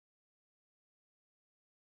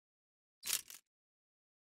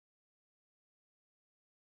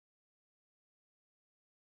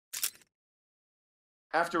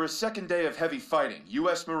After a second day of heavy fighting,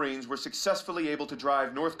 U.S. Marines were successfully able to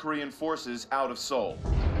drive North Korean forces out of Seoul.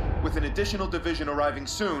 With an additional division arriving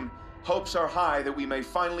soon, hopes are high that we may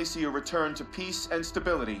finally see a return to peace and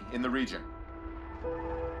stability in the region.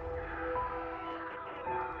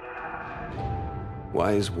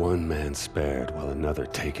 Why is one man spared while another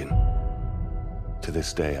taken? To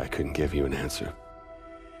this day, I couldn't give you an answer.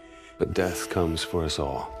 But death comes for us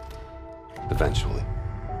all. Eventually.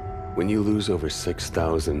 When you lose over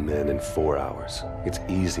 6,000 men in 4 hours, it's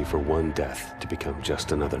easy for one death to become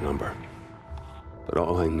just another number. But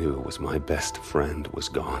all I knew was my best friend was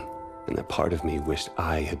gone, and that part of me wished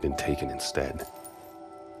I had been taken instead.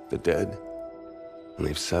 The dead, and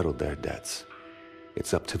they've settled their debts.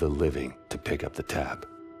 It's up to the living to pick up the tab.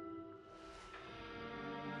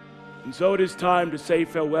 And so it is time to say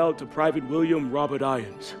farewell to Private William Robert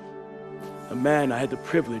Irons, a man I had the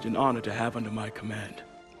privilege and honor to have under my command.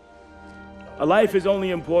 A life is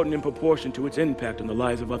only important in proportion to its impact on the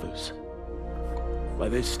lives of others. By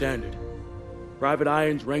this standard, Private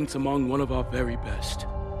Irons ranks among one of our very best.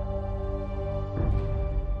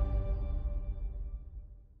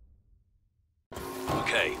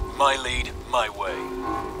 Okay, my lead, my way.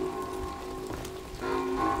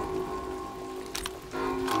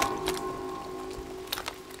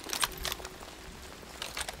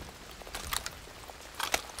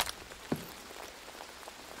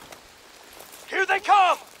 Here they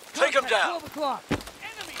come! Take them down! 12 o'clock.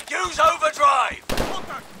 Use overdrive!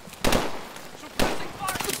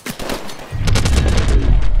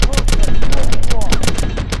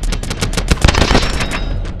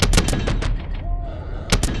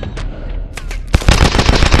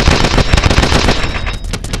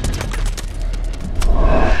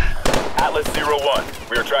 Atlas 01,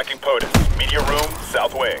 we are tracking POTUS. Media room,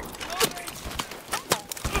 south wing.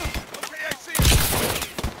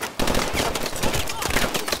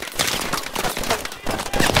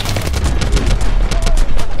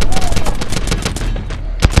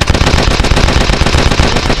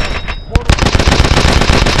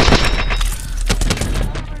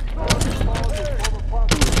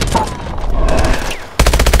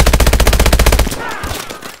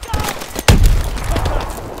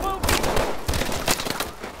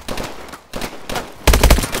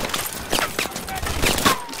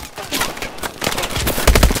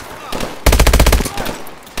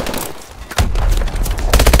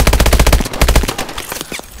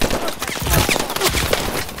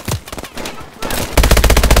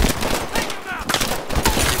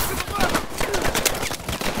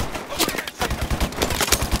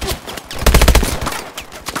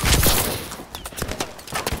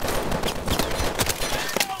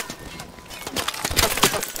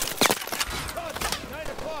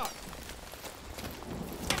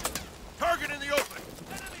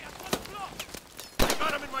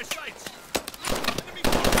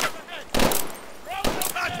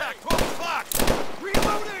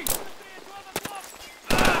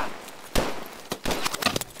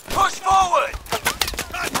 Push forward!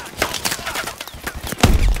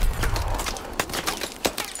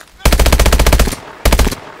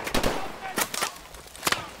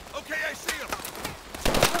 Okay, I see him.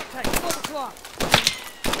 Contact, 12 o'clock.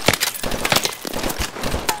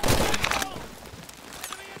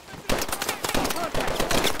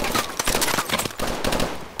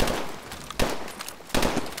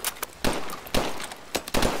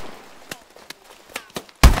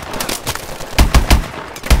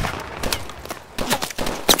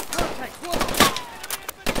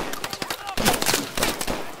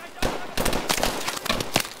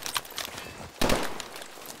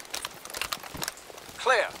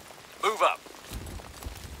 Clear. Move up.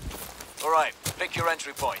 All right, pick your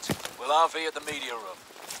entry point. We'll RV at the media room.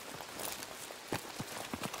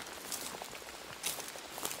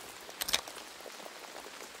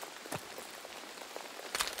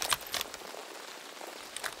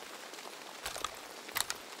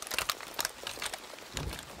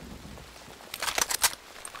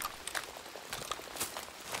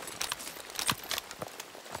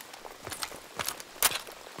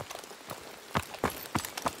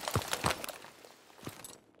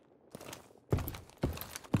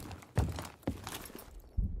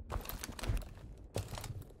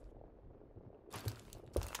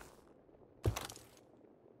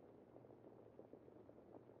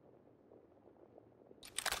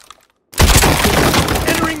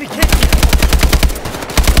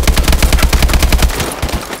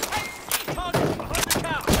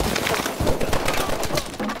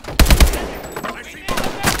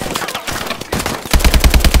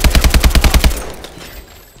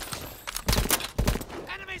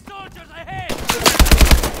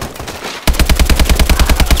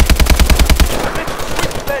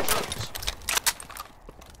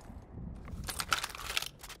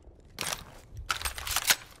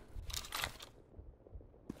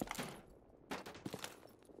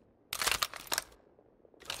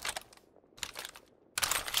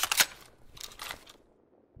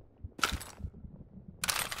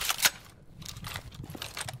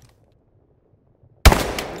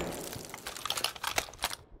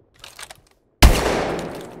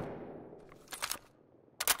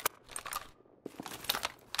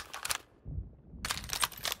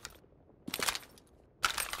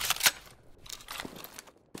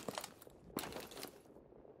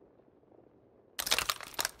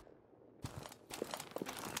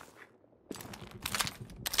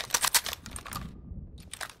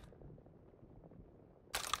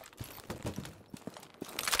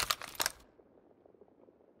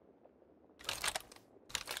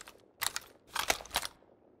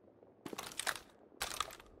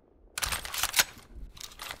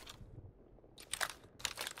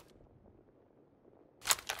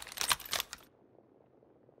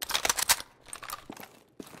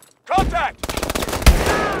 Contact!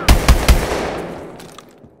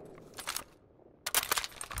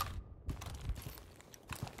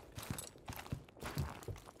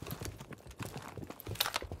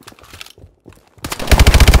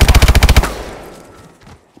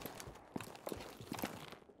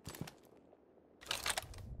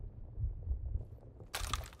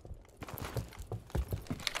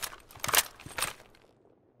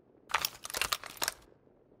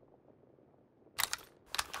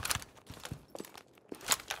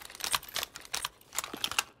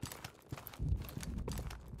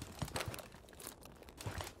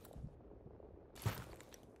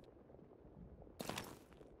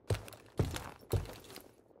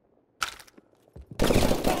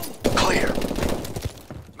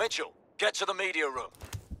 Mitchell, get to the media room.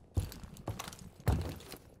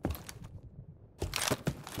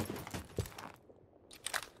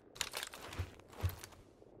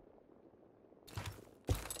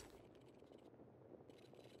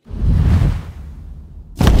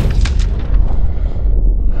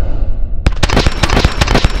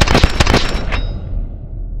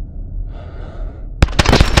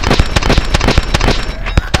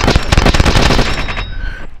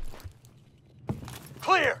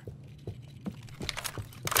 Clear!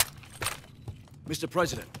 Mr.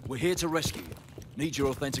 President, we're here to rescue you. Need your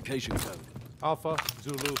authentication code. Alpha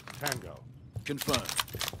Zulu Tango. Confirmed.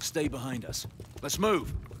 Stay behind us. Let's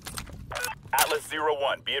move! Atlas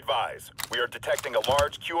 01, be advised. We are detecting a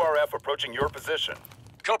large QRF approaching your position.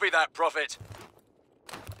 Copy that, Prophet.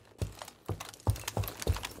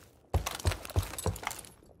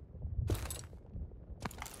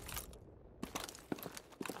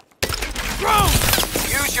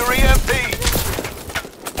 Use your EMP!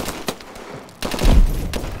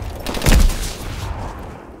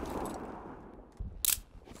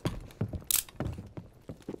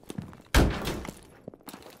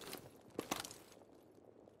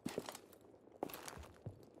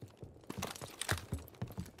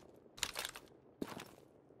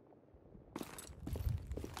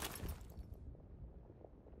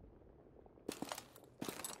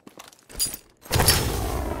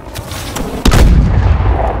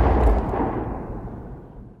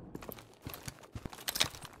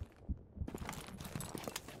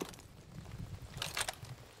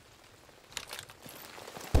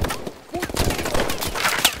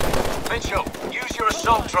 Mitchell, use your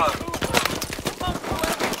assault drone.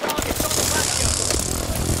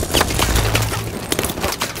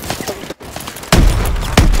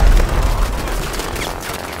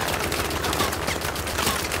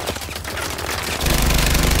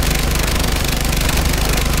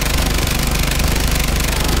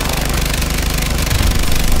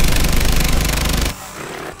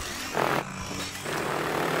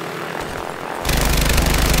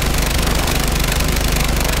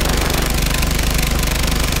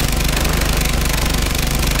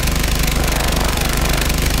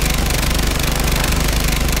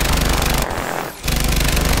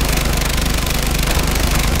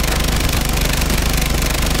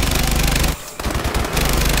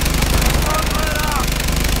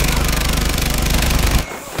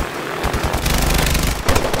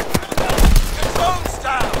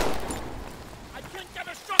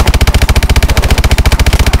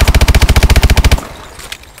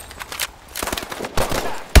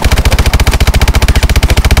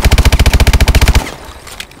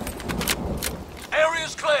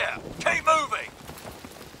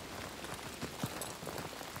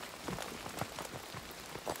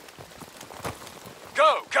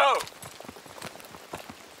 Go!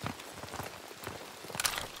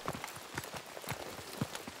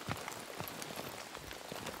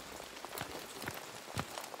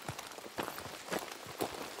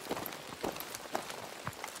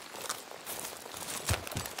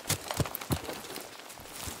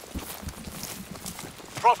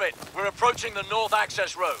 Prophet, we're approaching the north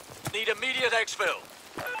access road. Need immediate exfil.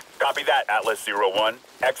 Copy that, Atlas 01.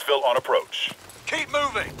 Exfil on approach. Keep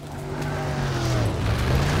moving!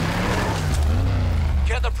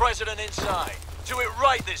 Get the President inside. Do it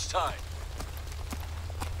right this time.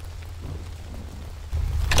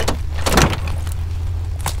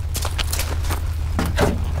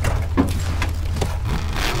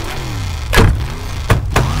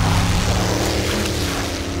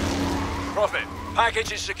 Prophet,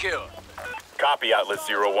 package is secure. Copy, Atlas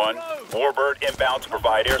 01. Warbird inbound to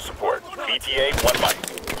provide air support. ETA 1 mic.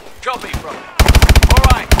 Copy, Prophet. All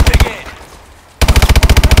right, dig in.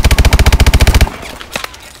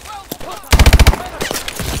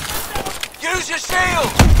 Use your shield!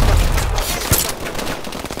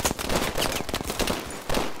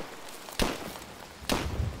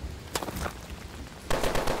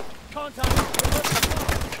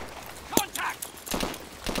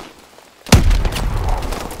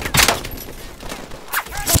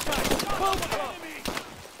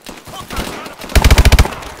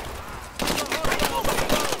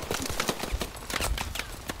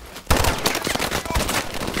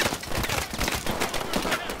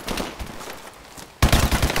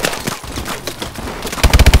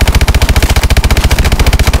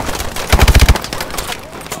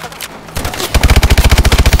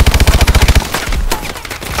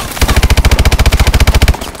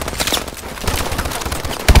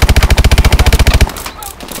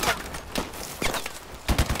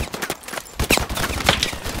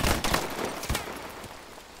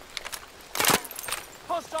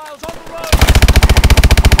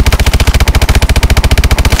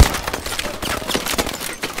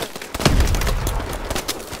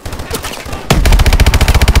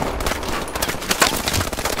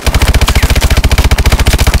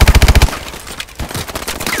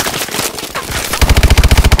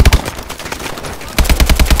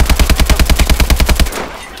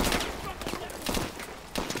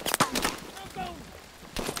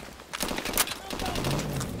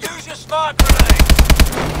 Smart grenade!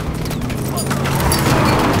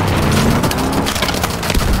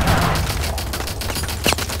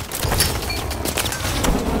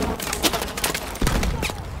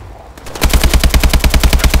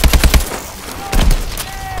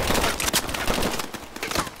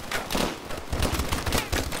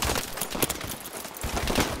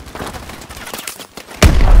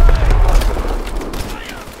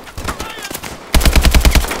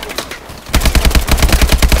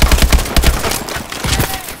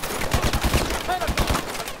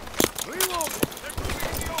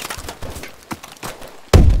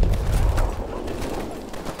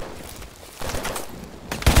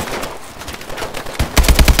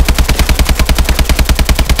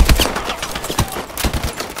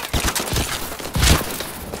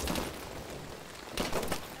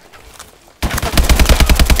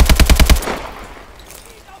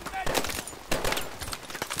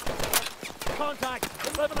 Contact!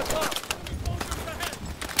 11 o'clock!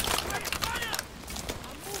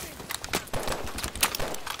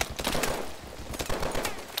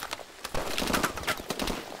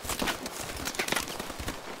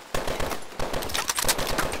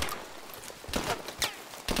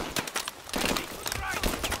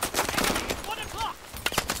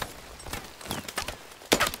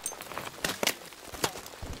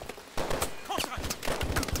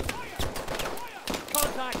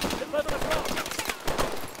 Contact! 11 o'clock!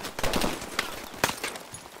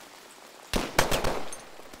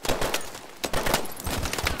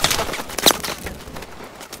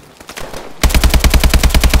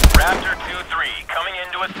 Raptor 2-3, coming in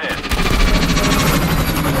to assist.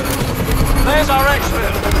 There's our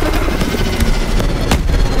exfil!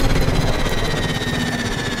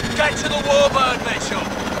 Get to the Warbird, Mitchell!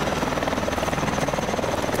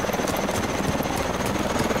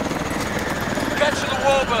 Get to the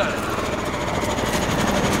Warbird!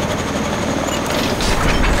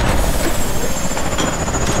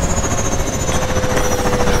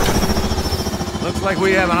 Looks like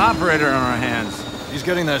we have an operator on our hands. He's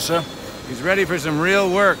getting there, sir. He's ready for some real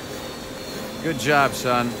work. Good job,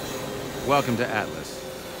 son. Welcome to Atlas.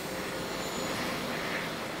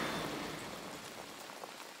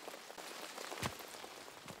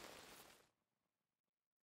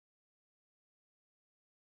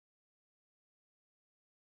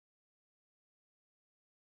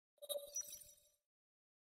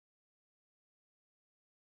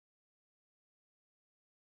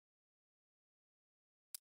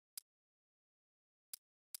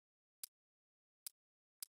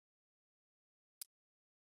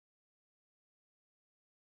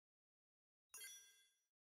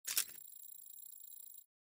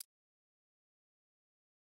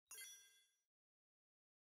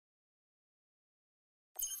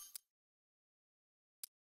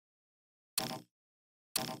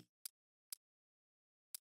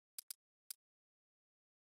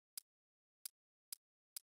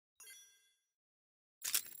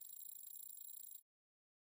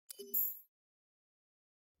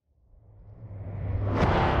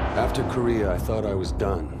 After Korea, I thought I was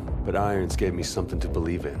done, but Irons gave me something to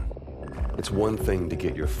believe in. It's one thing to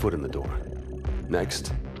get your foot in the door.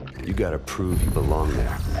 Next, you gotta prove you belong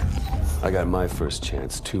there. I got my first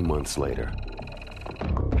chance 2 months later.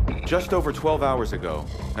 Just over 12 hours ago,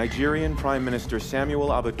 Nigerian Prime Minister Samuel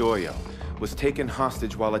Abadoyo was taken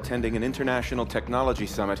hostage while attending an international technology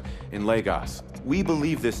summit in Lagos. We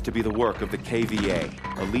believe this to be the work of the KVA,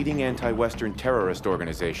 a leading anti-Western terrorist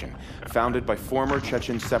organization founded by former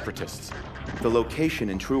Chechen separatists. The location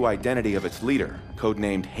and true identity of its leader,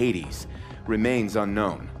 codenamed Hades, remains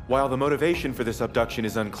unknown. While the motivation for this abduction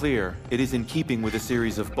is unclear, it is in keeping with a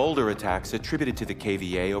series of bolder attacks attributed to the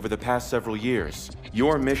KVA over the past several years.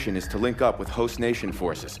 Your mission is to link up with host nation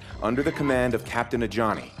forces under the command of Captain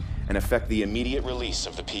Ajani and effect the immediate release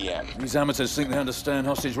of the PM. These amateurs think they understand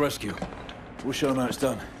hostage rescue. We'll show them how it's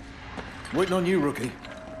done. Waiting on you, rookie.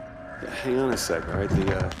 Yeah, hang on a sec, all right?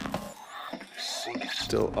 The sync is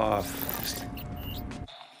still off.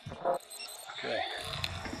 Okay,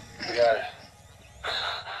 we got it.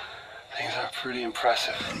 Things are pretty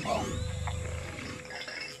impressive. Well,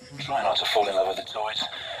 try not to fall in love with the toys.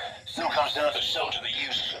 Still comes down to soldier the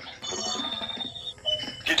use of them.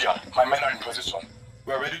 Gideon, my men are in position.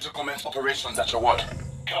 We're ready to commence operations at your word.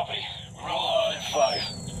 Copy. Roll hard in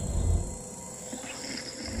 5.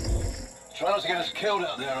 Try not to get us killed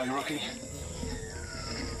out there, rookie.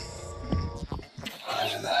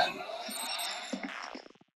 Roger that.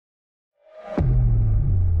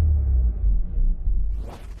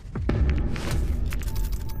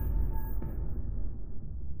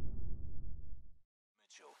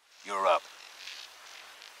 Mitchell, you're up.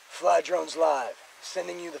 Fly drones live.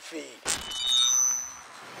 Sending you the feed.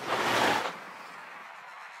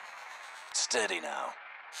 Steady now.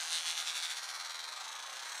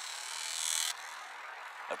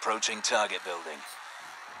 Approaching target building.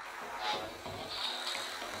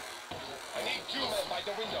 I need 2 men by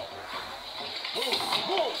the window. Move,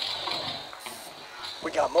 move!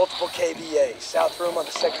 We got multiple KVA. South room on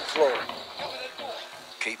the 2nd floor.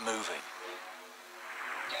 Keep moving.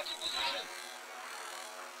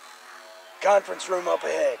 Conference room up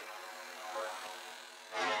ahead.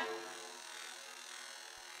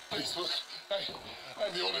 Please, look.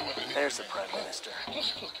 I'm the only one in here. There's the Prime Minister.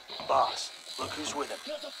 Look. Boss, look who's with him.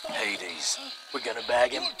 Hades. We're gonna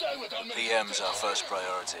bag him? PM's our first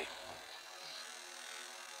priority.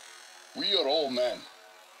 We are all men.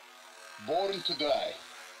 Born to die.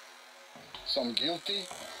 Some guilty,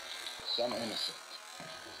 some innocent.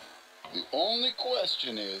 The only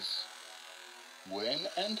question is, when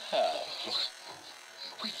and how? Look,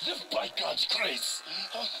 we live by God's grace.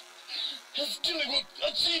 His killing will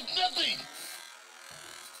achieve nothing.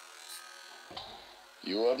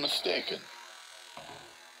 You are mistaken.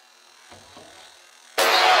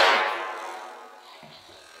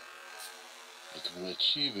 It will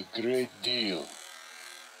achieve a great deal.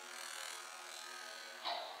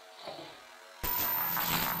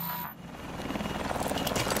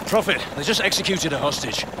 Prophet, they just executed a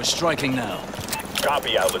hostage. We're striking now.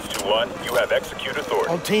 Copy, Atlas 2-1. You have execute authority.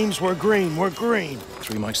 All teams, we're green, we're green.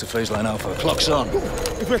 3 mics to phase line Alpha. Clock's on.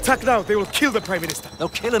 If we attack now, they will kill the Prime Minister. They'll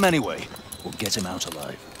kill him anyway. We'll get him out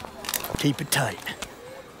alive. Keep it tight.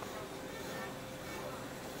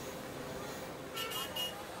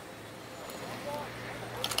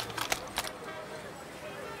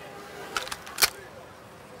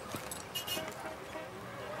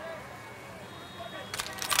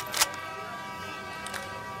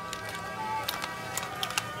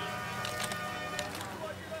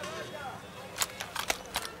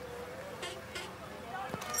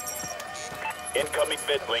 Incoming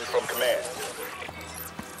midlink from command.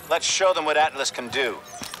 Let's show them what Atlas can do.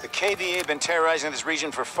 The KVA have been terrorizing this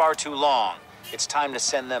region for far too long. It's time to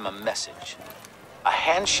send them a message. A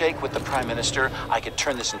handshake with the Prime Minister, I could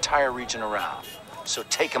turn this entire region around. So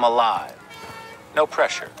take him alive. No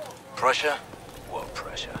pressure. Pressure? What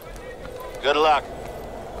pressure? Good luck.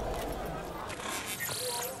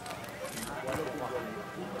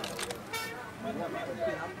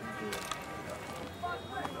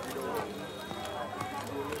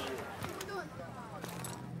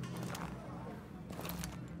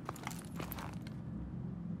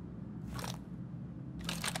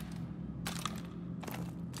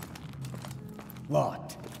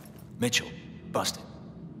 Locked. Mitchell, busted.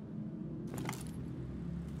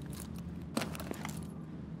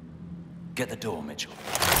 Get the door, Mitchell.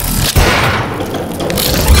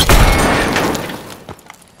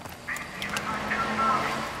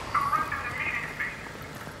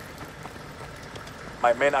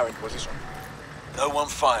 My men are in position. No one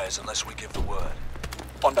fires unless we give the word.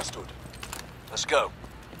 Understood. Let's go.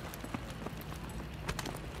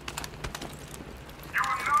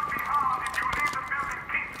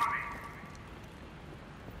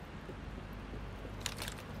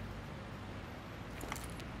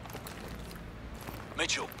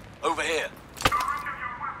 Mitchell, over here.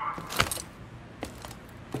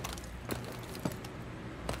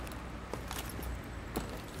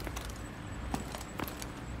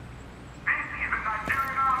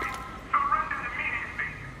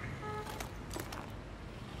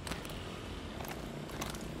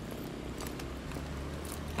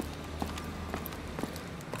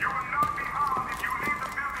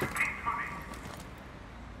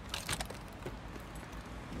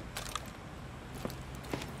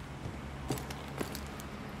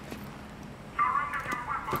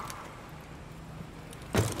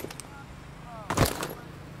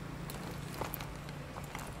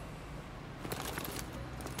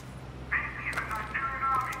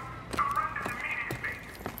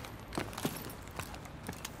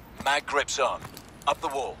 Mag grips on. Up the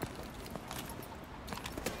wall.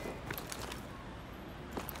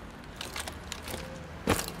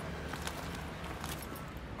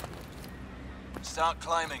 Start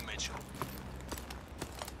climbing, Mitchell.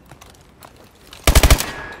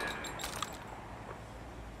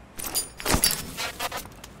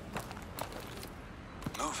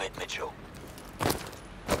 Move it, Mitchell.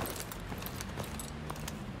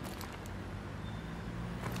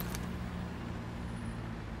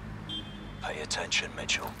 Pay attention,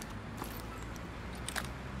 Mitchell.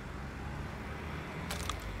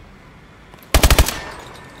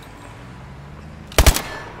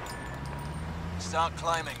 Start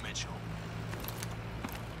climbing, Mitchell.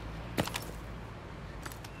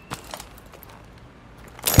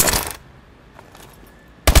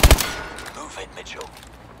 Move it, Mitchell.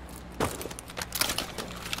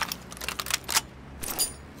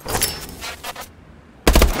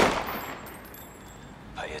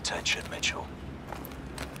 Pay attention, Mitchell.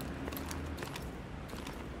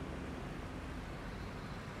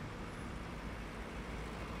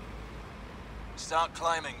 Start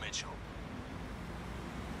climbing, Mitchell.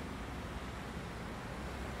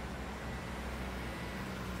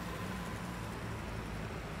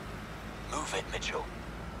 Move it, Mitchell.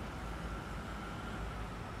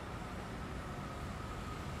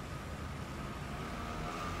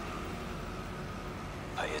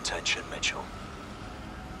 Pay attention, Mitchell.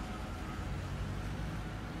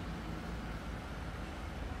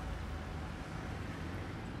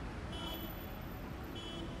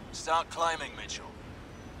 Start climbing, Mitchell.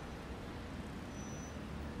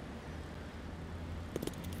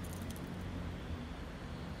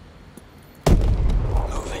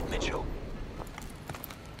 Move it, Mitchell.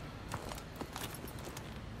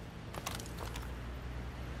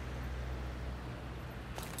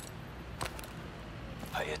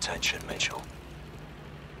 Pay attention, Mitchell.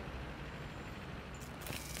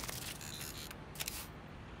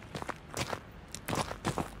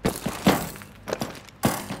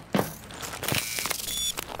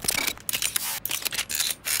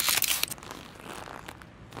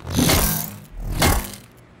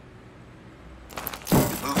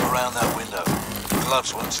 Around that window.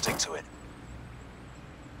 Gloves won't stick to it.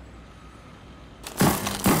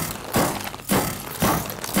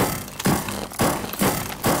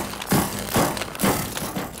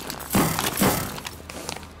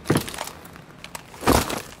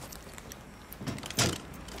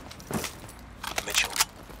 Mitchell,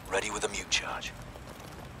 ready with a mute charge.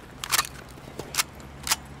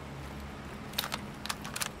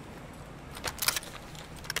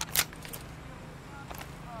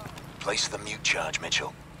 Place the mute charge,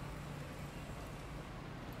 Mitchell.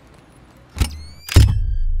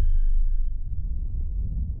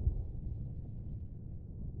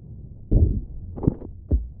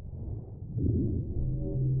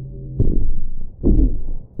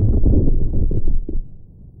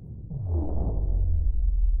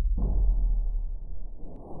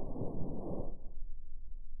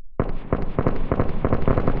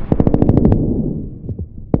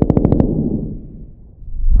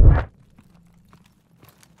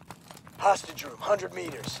 Hostage room, 100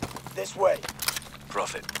 meters. This way.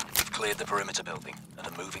 Prophet, we've cleared the perimeter building and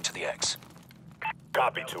are moving to the X.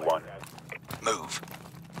 Copy, 2-1. Move.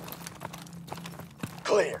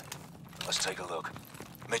 Clear. Let's take a look.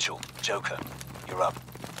 Mitchell, Joker, you're up.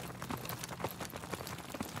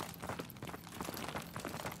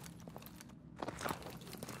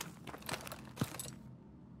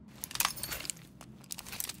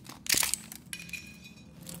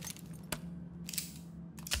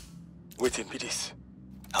 Within PDs.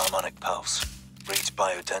 Harmonic pulse. Reads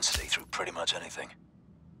biodensity through pretty much anything.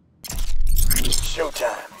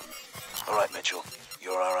 Showtime. All right, Mitchell.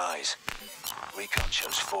 You're our eyes. Recon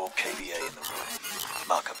shows 4 KVA in the room.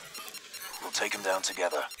 Mark 'em. We'll take them down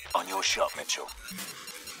together. On your shot, Mitchell.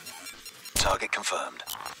 Target confirmed.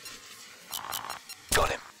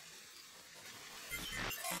 Got him.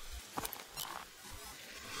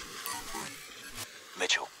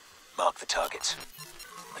 Mitchell, mark the targets.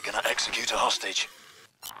 They're gonna execute a hostage.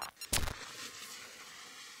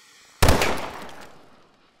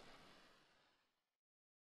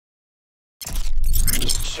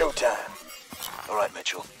 Showtime. All right,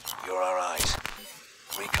 Mitchell. You're our eyes.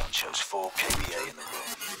 Recon shows 4 KVA in the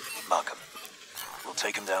room. Mark 'em. We'll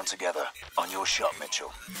take them down together. On your shot,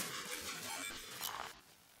 Mitchell.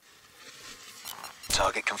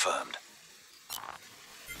 Target confirmed.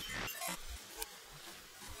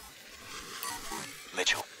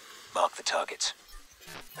 Mitchell, mark the targets.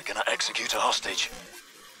 They're gonna execute a hostage.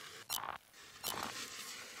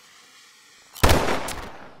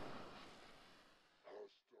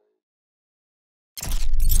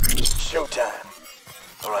 Showtime.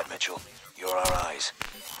 All right, Mitchell. You're our eyes.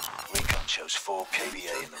 Recon shows 4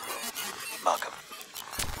 KVA in the room. Mark 'em.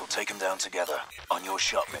 We'll take them down together. On your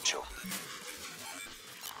shot, Mitchell.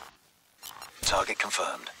 Target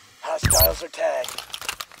confirmed. Hostiles are tagged.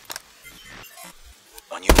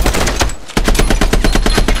 On you.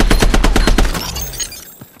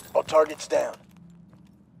 All targets down.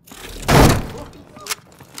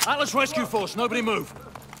 Atlas Rescue Force, nobody move.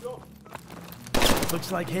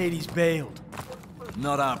 Looks like Hades bailed.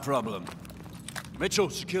 Not our problem. Mitchell,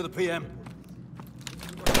 secure the PM.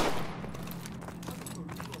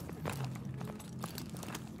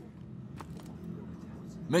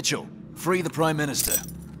 Mitchell, free the Prime Minister.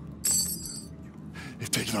 They've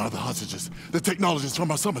taken our other hostages, the technologists from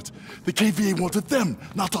our summit. The KVA wanted them,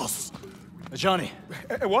 not us. Johnny.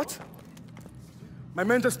 What? My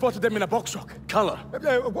men just spotted them in a box truck. Color.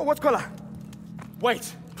 What color?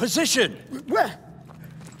 Wait. Position. Where?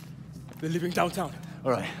 They're leaving downtown. All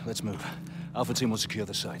right, let's move. Alpha team will secure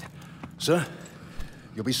the site. Sir,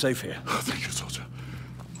 you'll be safe here. Oh, thank you, soldier.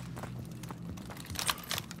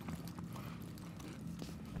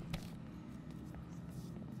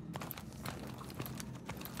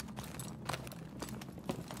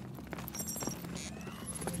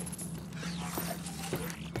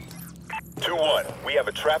 We have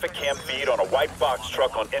a traffic cam feed on a white box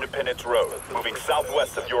truck on Independence Road, moving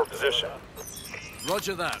southwest of your position.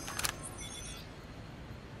 Roger that.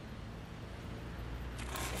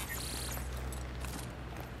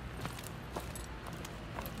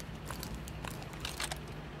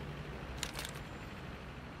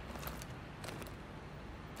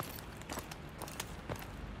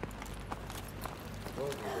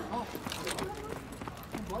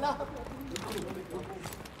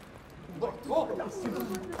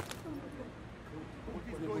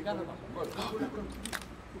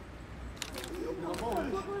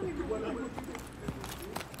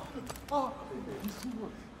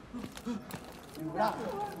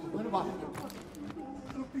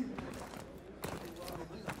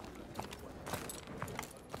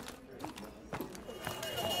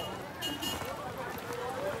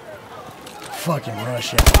 Fucking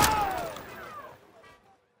rush hour.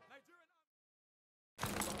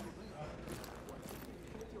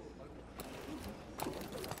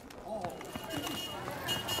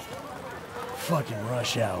 Fucking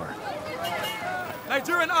rush hour.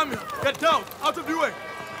 Nigerian army, get down, out of the way.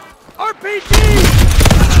 RPG!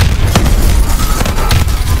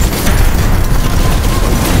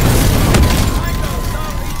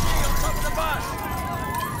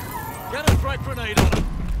 Get a frag grenade on him.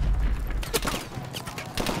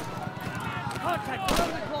 Contact,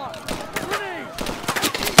 around the clock. Grenade!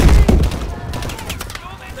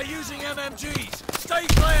 They're using MMGs. Stay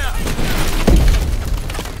clear!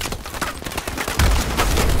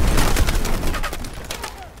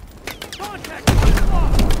 Contact, around the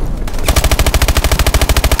clock.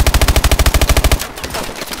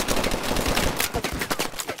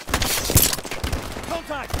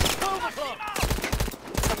 Contact, around the clock.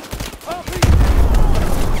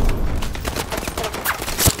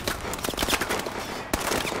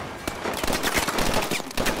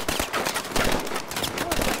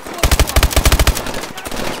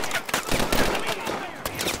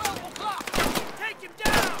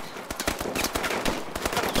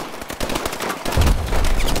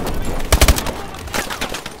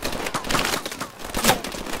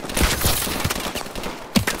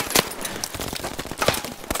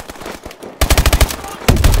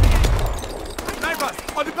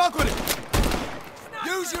 On the balcony!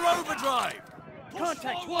 Use your overdrive!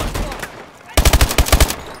 Contact, 1 o'clock.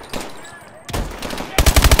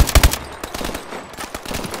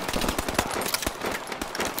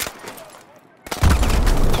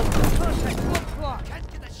 Contact, 1 o'clock. Can't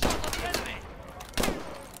get a shot on the enemy.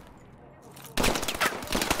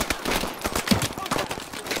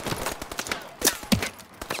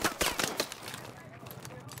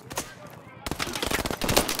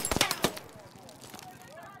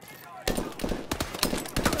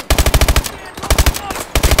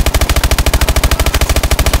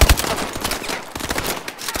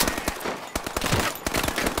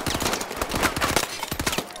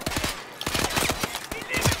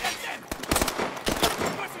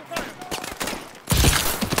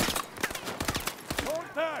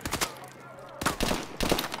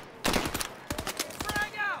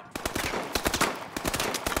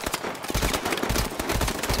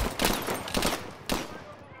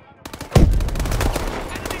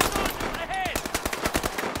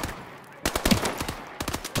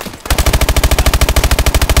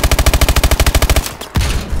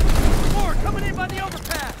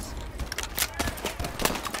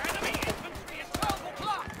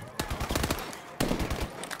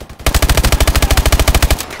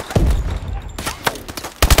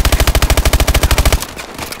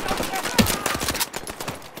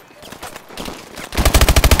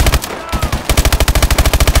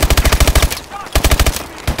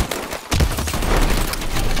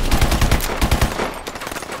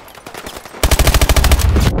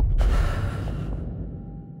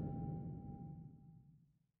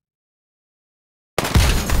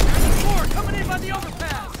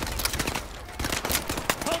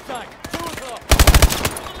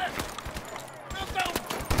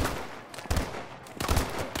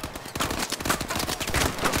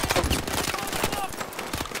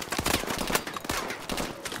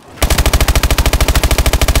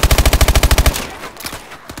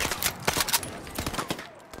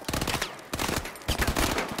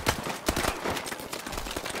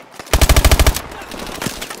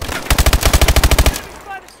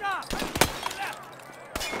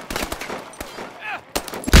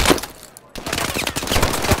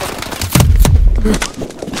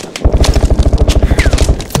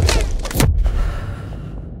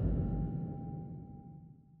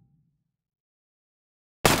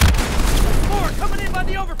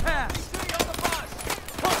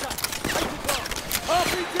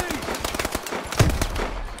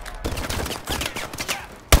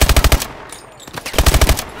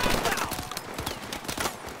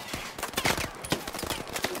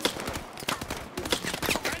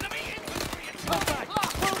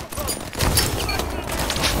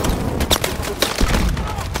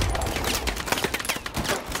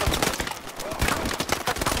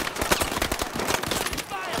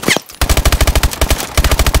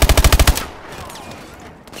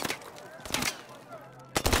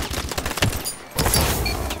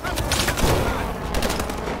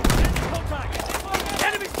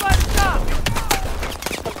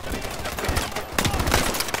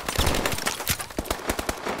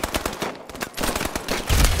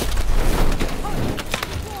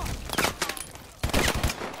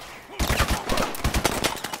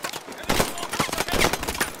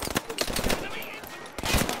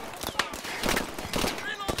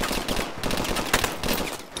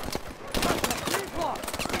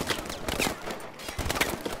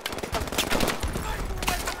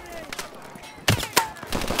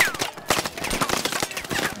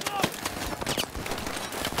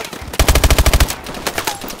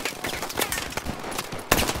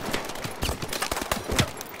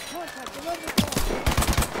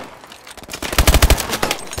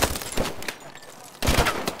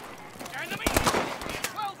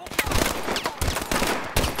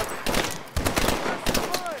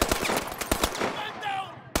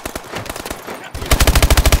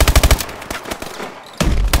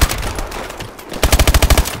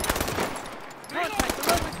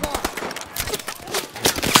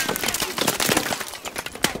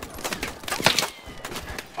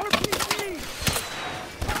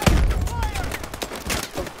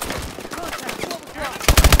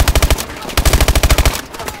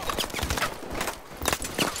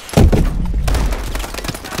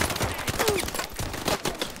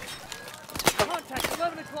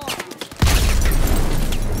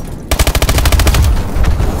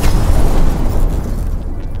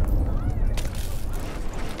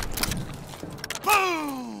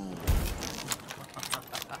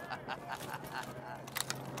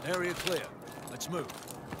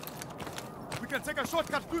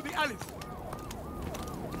 shortcut through the alleys.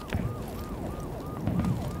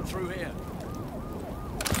 Through here.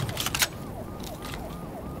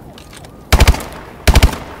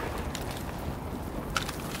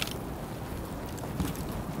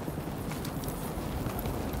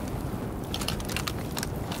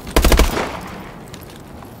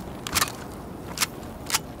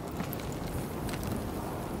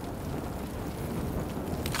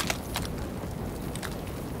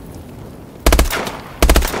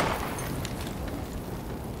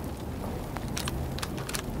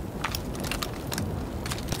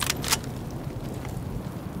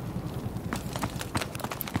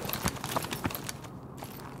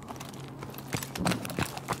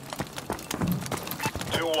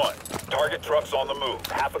 Target trucks on the move.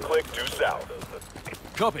 Half a click due south.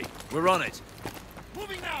 Copy. We're on it.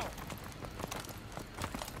 Moving now!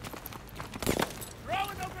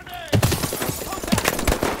 Throwing a grenade!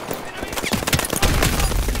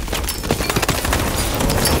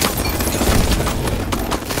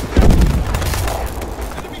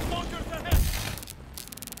 Enemy soldiers ahead!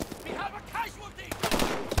 We have a casualty!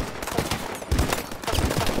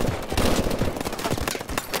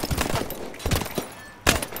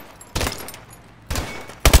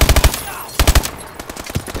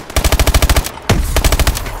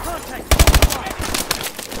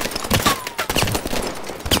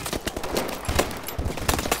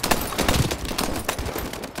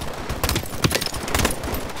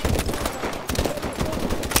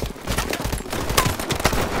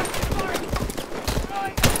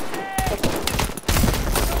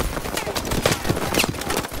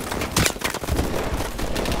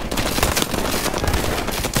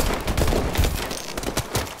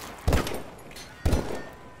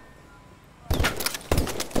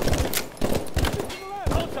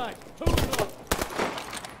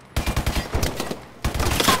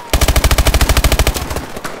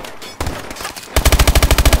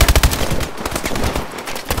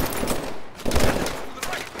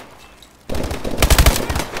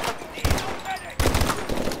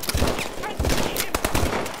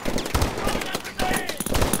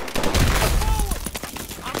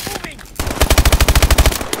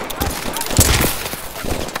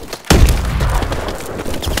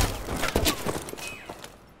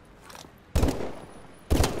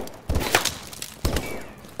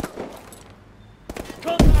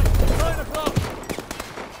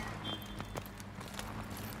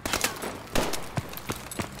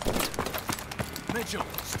 Mitchell,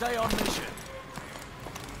 stay on mission.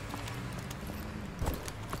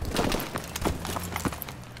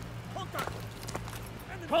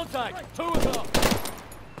 Contact! 2 o'clock!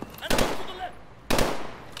 Enemy to the left!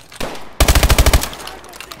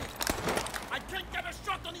 I can't get a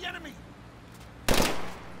shot on the enemy!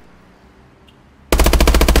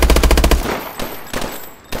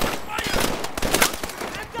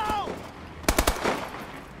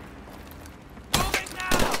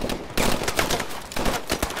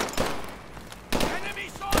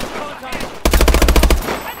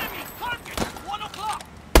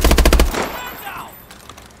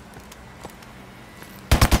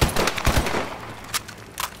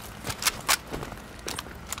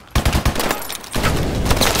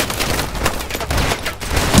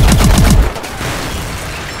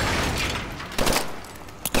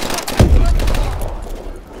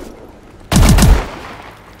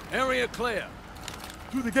 Area clear.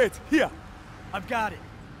 Through the gate, here! I've got it.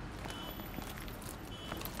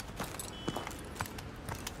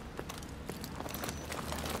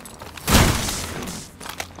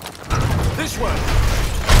 This way!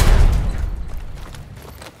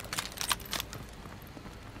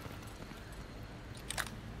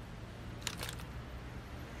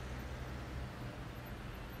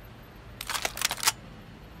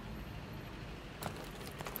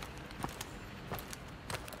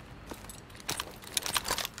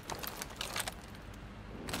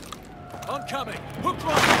 Oncoming! Hook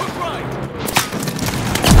right! Hook right!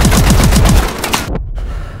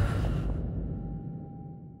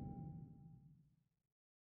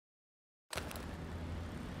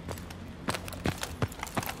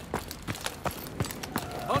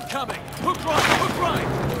 Oncoming! Hook right! Hook right!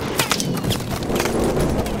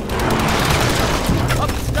 Up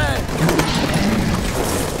the stairs!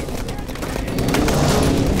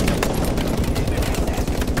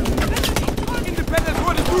 Independent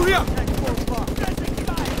running through here!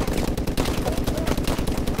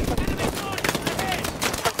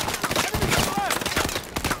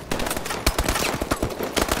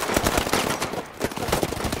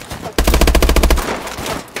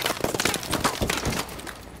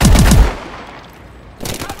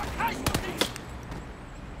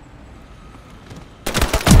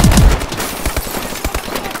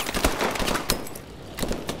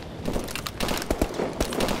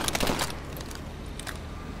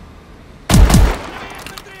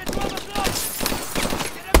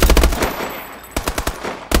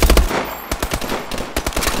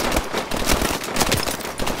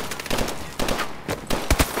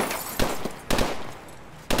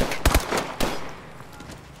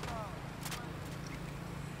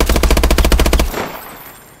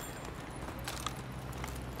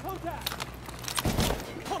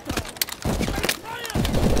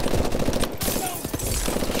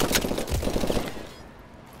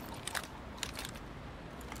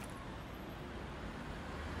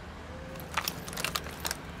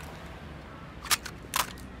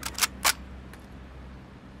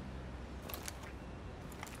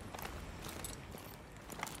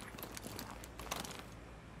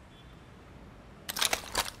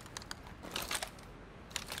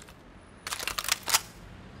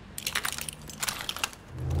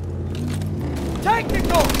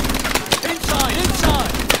 Technical! Inside,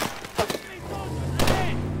 inside!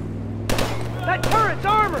 That turret's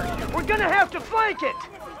armored! We're gonna have to flank it!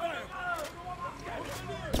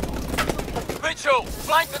 Mitchell,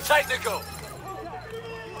 flank the technical!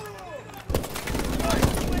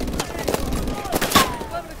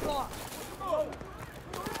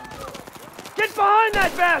 Get behind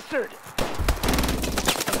that bastard!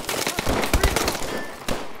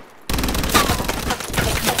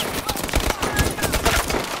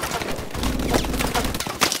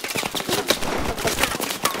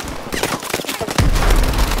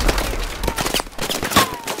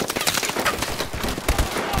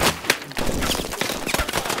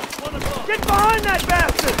 Get behind that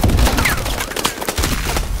bastard!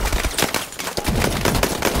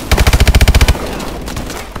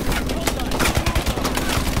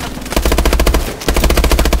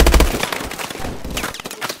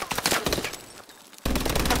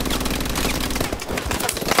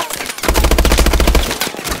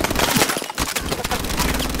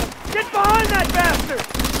 Get behind that bastard!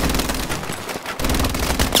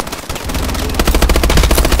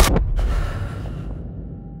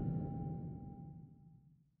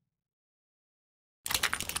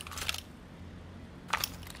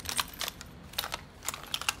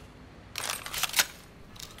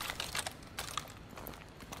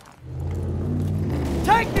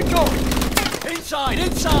 Technical! Inside,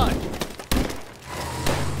 inside!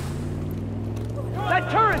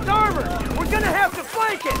 That turret's armored! We're gonna have to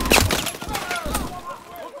flank it!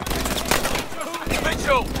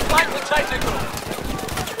 Mitchell, flank the technical!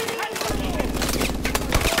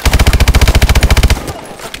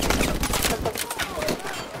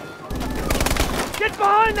 Get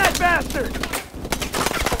behind that bastard!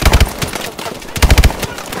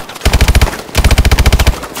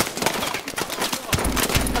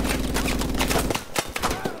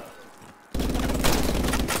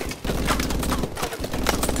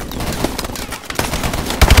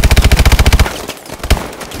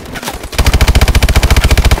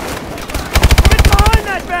 Get behind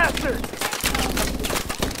that bastard!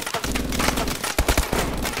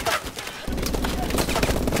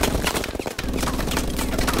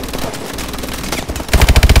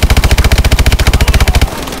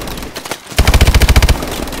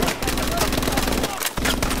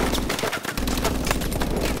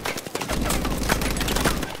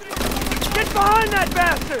 Get behind that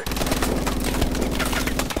bastard!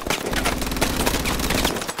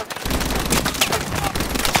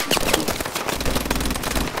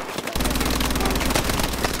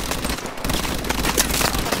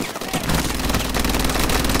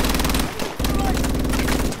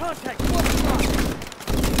 Contact, 12 o'clock.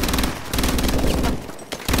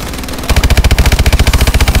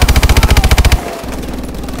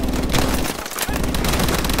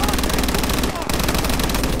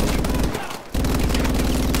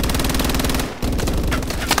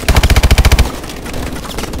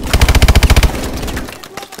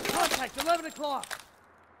 Contact, 11 o'clock.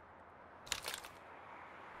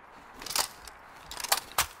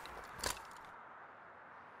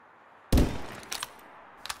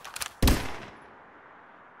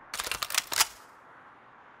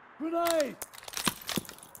 Grenade!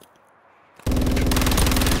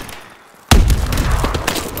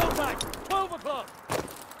 Contact! 12 o'clock!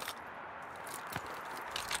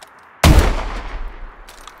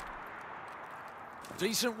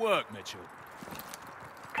 Decent work, Mitchell.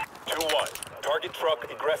 2-1. Target truck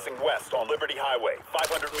egressing west on Liberty Highway,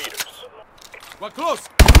 500 meters. We're close!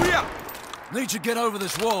 Hurry up! Need to get over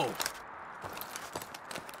this wall.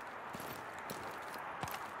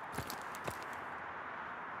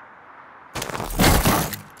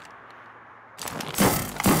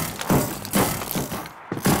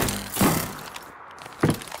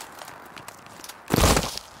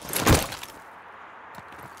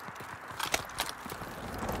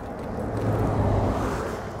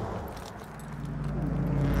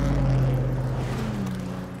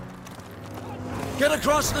 Get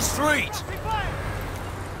across the street!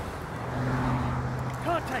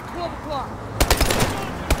 Contact, 12 o'clock.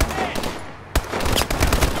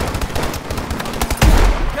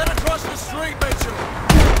 Get across the street,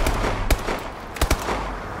 Mitchell!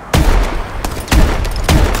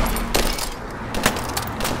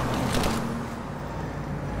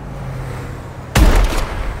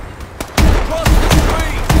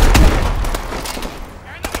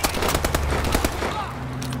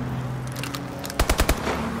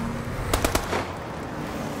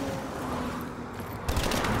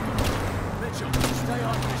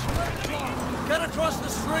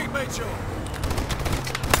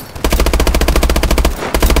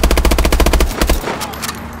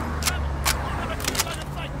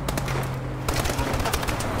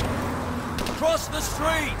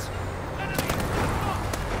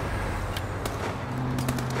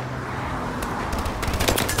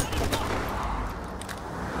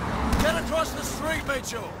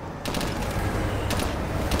 Mitchell!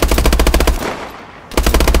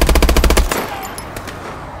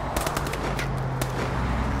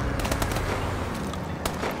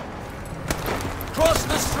 Cross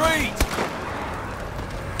the street!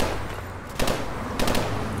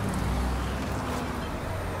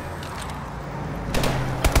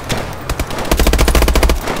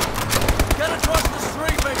 Get across the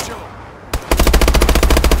street, Mitchell!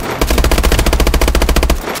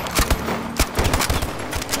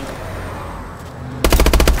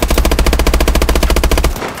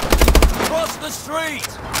 Cross the street!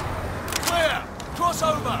 Clear! Cross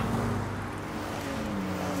over!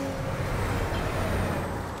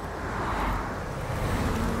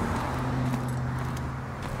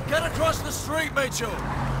 Get across the street, Mitchell!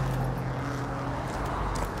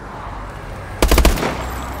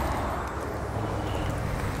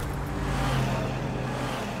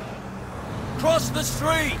 Cross the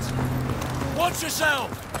street! Watch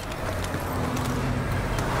yourself!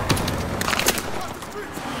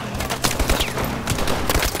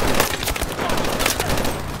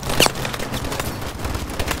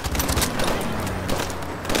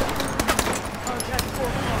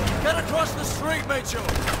 Get across the street, Mitchell!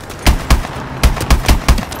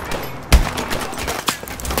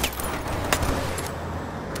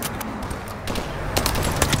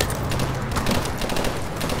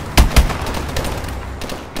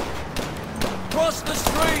 Cross the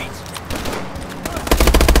street!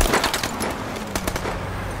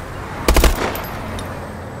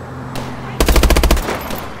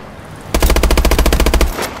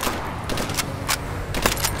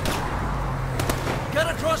 Get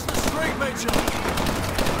across the street, Mitchell!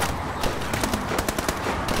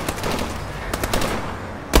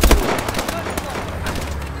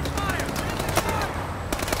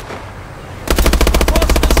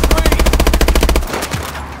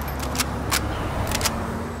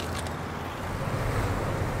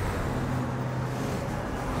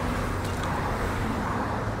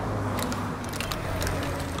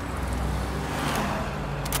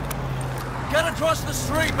 Get across the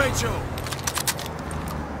street, Mitchell!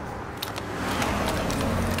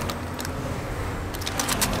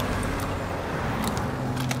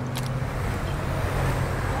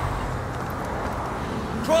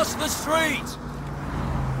 Cross the street!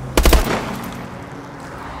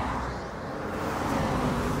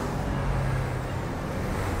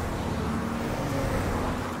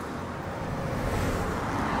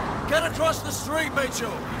 Get across the street,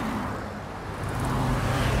 Mitchell!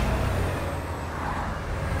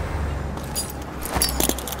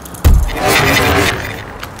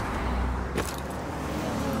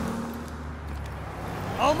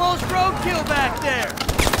 Almost roadkill back there!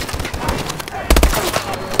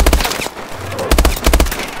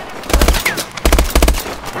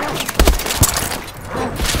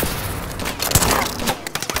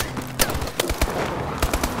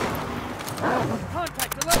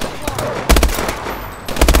 Contact 11 o'clock!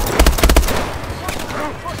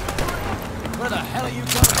 Where the hell are you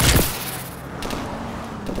going?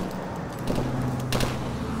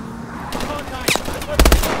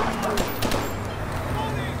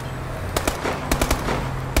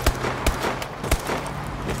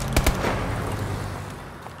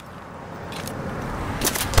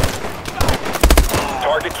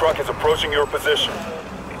 Target truck is approaching your position.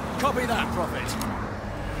 Copy that, Prophet.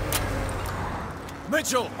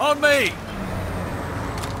 Mitchell, on me!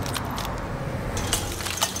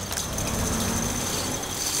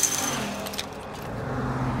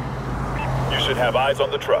 You should have eyes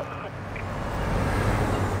on the truck.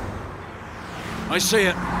 I see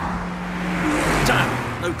it.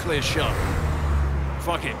 Damn, no clear shot.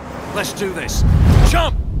 Fuck it, let's do this.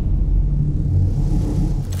 Jump!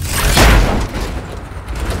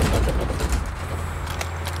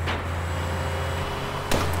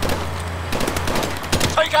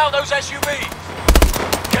 Take out those SUVs!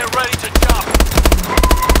 Get ready to jump!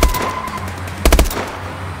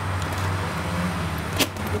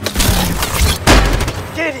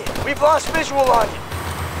 Gideon, we've lost visual on you.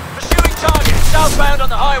 Pursuing target, southbound on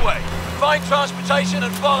the highway. Find transportation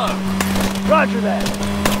and follow. Roger that.